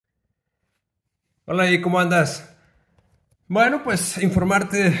Hola, ¿y cómo andas? Bueno, pues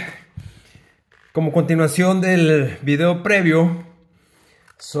informarte como continuación del video previo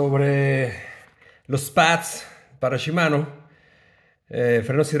sobre los pads para Shimano,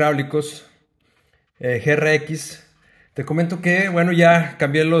 frenos hidráulicos, GRX. Te comento que, bueno, ya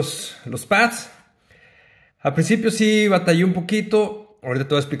cambié los pads. Al principio sí batallé un poquito, ahorita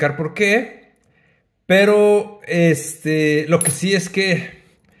te voy a explicar por qué. Pero, lo que sí es que,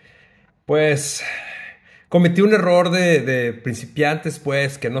 pues, cometí un error de principiantes,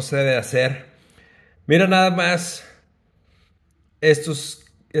 pues, que no se debe hacer. Mira nada más estos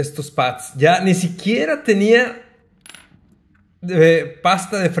pads. Ya ni siquiera tenía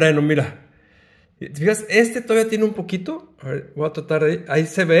pasta de freno, mira. ¿Te fijas? Este todavía tiene un poquito. A ver, voy a tratar de... Ahí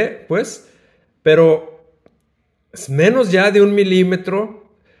se ve, pues. Pero es menos ya de 1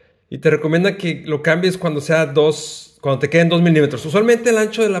 milímetro. Y te recomienda que lo cambies cuando sea 2... Cuando te queden 2 milímetros. Usualmente el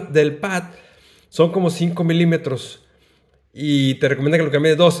ancho del pad son como 5 milímetros. Y te recomienda que lo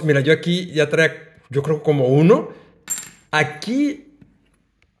cambies de 2. Mira, yo aquí ya traía, yo creo como 1. Aquí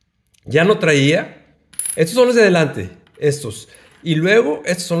ya no traía. Estos son los de adelante. Estos. Y luego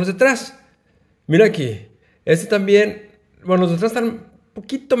estos son los de atrás. Mira aquí. Este también. Bueno, los de atrás están un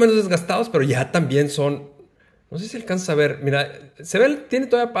poquito menos desgastados, pero ya también son. No sé si alcanzas a ver. Mira, se ve, tiene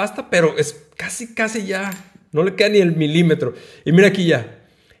todavía pasta, pero es casi ya. No le queda ni el milímetro. Y mira aquí ya.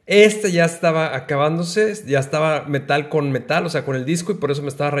 Este ya estaba acabándose, ya estaba metal con metal, o sea, con el disco, y por eso me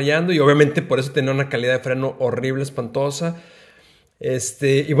estaba rayando. Y obviamente por eso tenía una calidad de freno horrible, espantosa.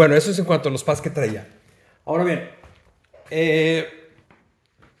 Y bueno, eso es en cuanto a los pads que traía. Ahora bien, eh,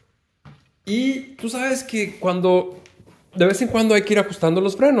 y tú sabes que de vez en cuando hay que ir ajustando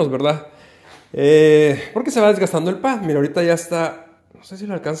los frenos, ¿verdad? Porque se va desgastando el pad. Mira, ahorita ya está, no sé si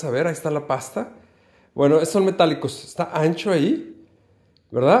lo alcanza a ver, ahí está la pasta. Bueno, estos son metálicos, está ancho ahí,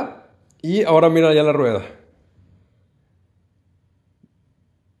 ¿verdad? Y ahora mira ya la rueda.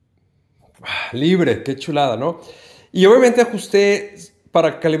 Libre, qué chulada, ¿no? Y obviamente ajusté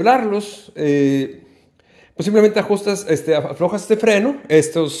para calibrarlos. Pues simplemente ajustas, aflojas este freno,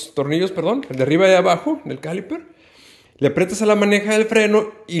 estos tornillos, perdón, de arriba y de abajo del caliper. Le aprietas a la maneja del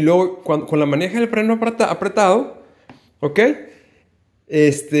freno y luego con la maneja del freno apretado, ¿ok?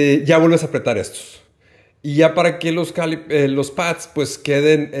 Ya vuelves a apretar estos. Y ya para que los pads pues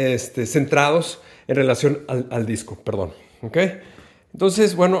queden centrados en relación al disco, perdón, ¿ok?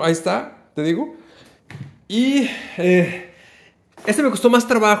 Entonces, bueno, ahí está, te digo. Y me costó más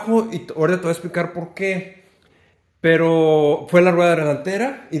trabajo y ahora te voy a explicar por qué. Pero fue la rueda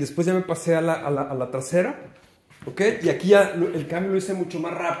delantera y después ya me pasé a la trasera. ¿Ok? Y aquí ya el cambio lo hice mucho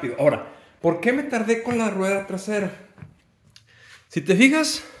más rápido. Ahora, ¿por qué me tardé con la rueda trasera? Si te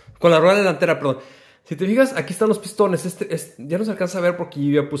fijas, con la rueda delantera, perdón. Si te fijas, aquí están los pistones. Ya no se alcanza a ver porque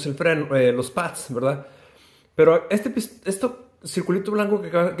yo ya puse el freno, los pads, ¿verdad? Pero este circulito blanco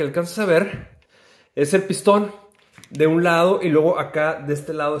que alcanzas a ver es el pistón de un lado y luego acá de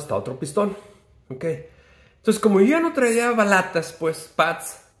este lado está otro pistón. ¿Ok? Entonces, como yo ya no traía balatas, pues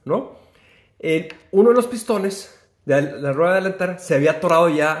pads, ¿no? Uno de los pistones de la rueda delantera se había atorado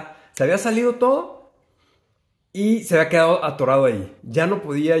ya, se había salido todo y se había quedado atorado ahí. Ya no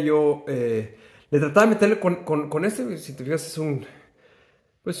podía yo, le trataba de meterle con este, si te fijas,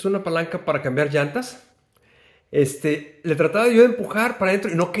 pues una palanca para cambiar llantas. Le trataba yo de empujar para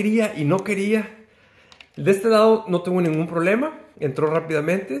adentro y no quería, y no quería. De este lado no tuvo ningún problema, entró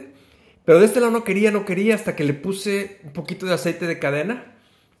rápidamente. Pero de este lado no quería hasta que le puse un poquito de aceite de cadena.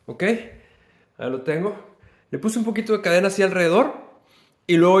 ¿Ok? Ahí lo tengo. Le puse un poquito de cadena así alrededor.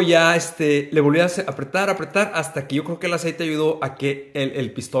 Y luego ya le volví a apretar hasta que yo creo que el aceite ayudó a que al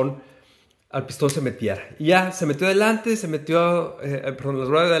pistón se metiera. Y ya se metió adelante, perdón, la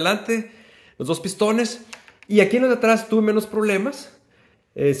rueda de adelante, los dos pistones. Y aquí en los de atrás tuve menos problemas.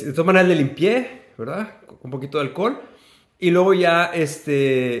 De todas maneras le limpié, ¿verdad? Con un poquito de alcohol. Y luego ya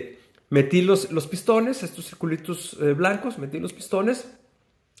metí los pistones, estos circulitos blancos, metí los pistones,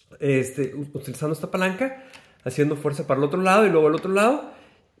 utilizando esta palanca, haciendo fuerza para el otro lado y luego el otro lado.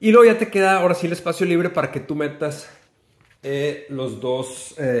 Y luego ya te queda ahora sí el espacio libre para que tú metas las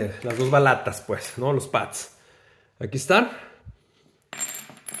dos balatas, pues, ¿no? Los pads. Aquí están.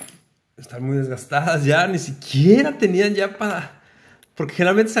 Están muy desgastadas ya, ni siquiera tenían ya para... Porque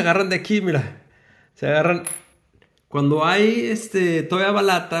generalmente se agarran de aquí, mira. Se agarran... Cuando hay todavía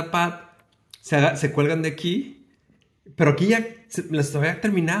balata, pad, se cuelgan de aquí. Pero aquí ya las había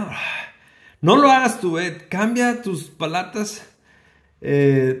terminado. No lo hagas tú, cambia tus balatas.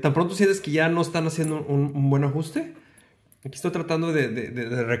 Tan pronto sientes que ya no están haciendo un buen ajuste. Aquí estoy tratando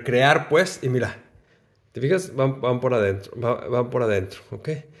de recrear, pues. Y mira, ¿te fijas? Van por adentro. Van por adentro, ¿ok?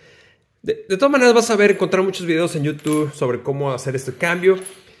 De todas maneras vas a encontrar muchos videos en YouTube sobre cómo hacer este cambio.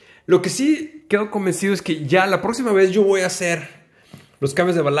 Lo que sí quedo convencido es que ya la próxima vez yo voy a hacer los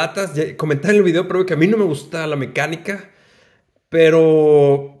cambios de balatas. Ya comenté en el video, pero que a mí no me gusta la mecánica.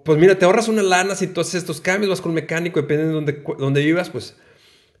 Pero, pues mira, te ahorras una lana si tú haces estos cambios, vas con un mecánico, dependiendo de dónde vivas, pues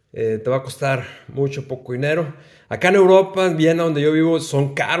te va a costar mucho, poco dinero. Acá en Europa, en Viena, donde yo vivo,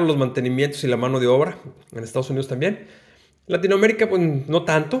 son caros los mantenimientos y la mano de obra. En Estados Unidos también. En Latinoamérica, pues no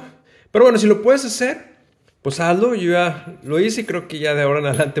tanto. Pero bueno, si lo puedes hacer, pues hazlo. Yo ya lo hice y creo que ya de ahora en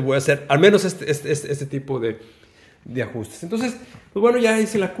adelante voy a hacer al menos este tipo de ajustes. Entonces, pues bueno, ya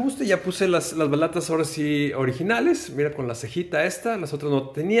hice el ajuste, ya puse las balatas ahora sí originales. Mira, con la cejita esta, las otras no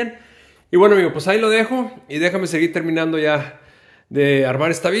tenían. Y bueno, amigo, pues ahí lo dejo y déjame seguir terminando ya de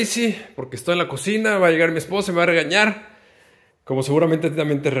armar esta bici, porque estoy en la cocina, va a llegar mi esposa y me va a regañar, como seguramente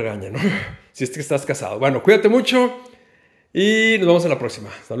también te regaña, ¿no? Si es que estás casado. Bueno, cuídate mucho y nos vemos en la próxima.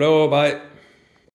 Hasta luego, bye.